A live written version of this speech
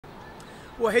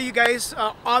Well, hey, you guys,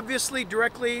 obviously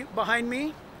directly behind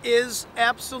me is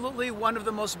absolutely one of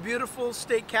the most beautiful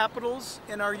state capitals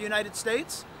in our United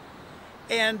States.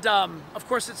 And of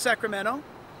course, it's Sacramento.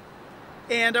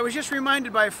 And I was just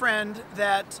reminded by a friend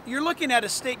that you're looking at a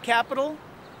state capitol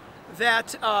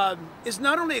that is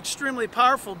not only extremely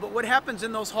powerful, but what happens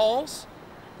in those halls,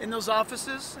 in those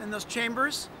offices, in those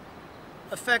chambers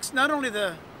affects not only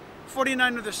the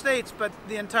 49 other states, but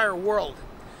the entire world.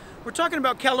 We're talking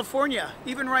about California,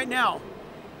 even right now,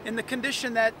 in the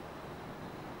condition that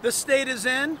the state is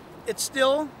in. It's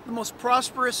still the most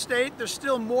prosperous state. There's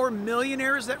still more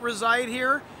millionaires that reside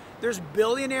here. There's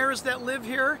billionaires that live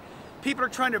here. People are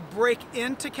trying to break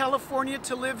into California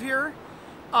to live here.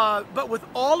 But with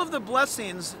all of the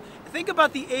blessings, think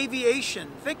about the aviation.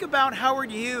 Think about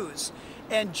Howard Hughes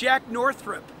and Jack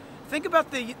Northrop. Think about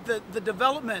the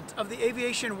development of the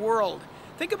aviation world.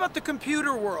 Think about the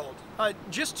computer world.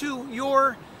 Just to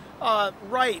your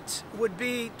right would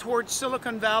be towards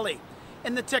Silicon Valley.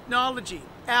 And the technology,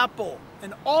 Apple,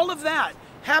 and all of that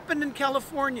happened in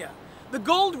California. The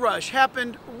gold rush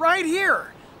happened right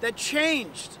here that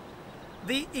changed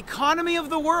the economy of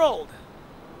the world.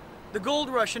 The gold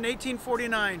rush in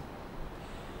 1849.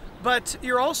 But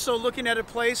you're also looking at a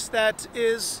place that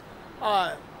is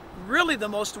really the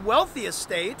most wealthiest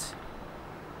state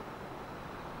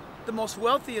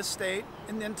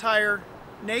in the entire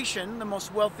nation, the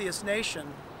most wealthiest nation.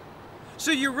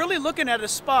 So you're really looking at a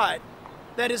spot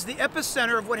that is the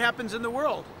epicenter of what happens in the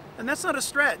world. And that's not a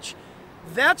stretch.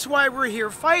 That's why we're here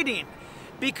fighting,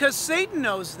 because Satan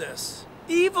knows this.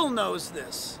 Evil knows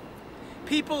this.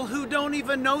 People who don't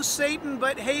even know Satan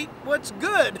but hate what's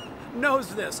good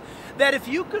knows this. That if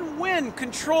you can win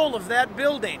control of that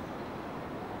building,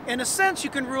 in a sense, you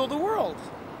can rule the world.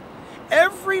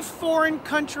 Every foreign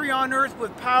country on earth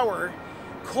with power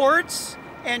courts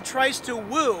and tries to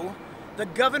woo the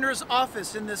governor's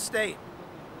office in this state.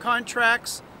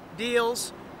 Contracts,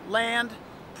 deals, land,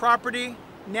 property,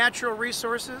 natural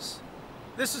resources.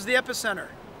 This is the epicenter.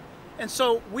 And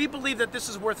so we believe that this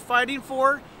is worth fighting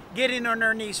for, getting on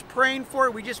our knees, praying for.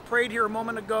 We just prayed here a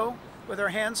moment ago with our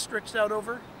hands stretched out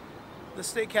over the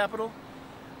state capitol.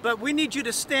 But we need you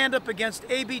to stand up against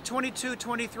AB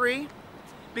 2223,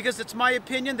 because it's my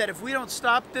opinion that if we don't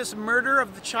stop this murder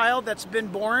of the child that's been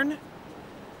born,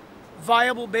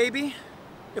 viable baby,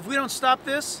 if we don't stop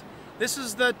this, this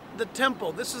is the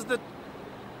temple, this is the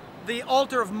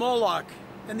altar of Moloch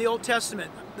in the Old Testament,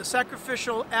 the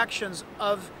sacrificial actions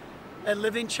of a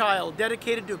living child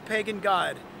dedicated to a pagan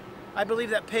god. I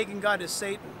believe that pagan god is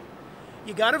Satan.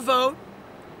 You got to vote.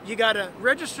 You got to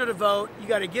register to vote. You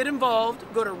got to get involved.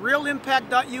 Go to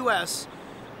realimpact.us,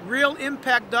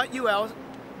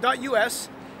 realimpact.us,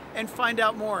 and find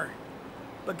out more.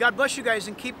 But God bless you guys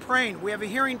and keep praying. We have a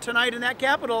hearing tonight in that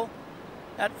Capitol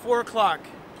at 4 o'clock.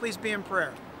 Please be in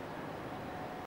prayer.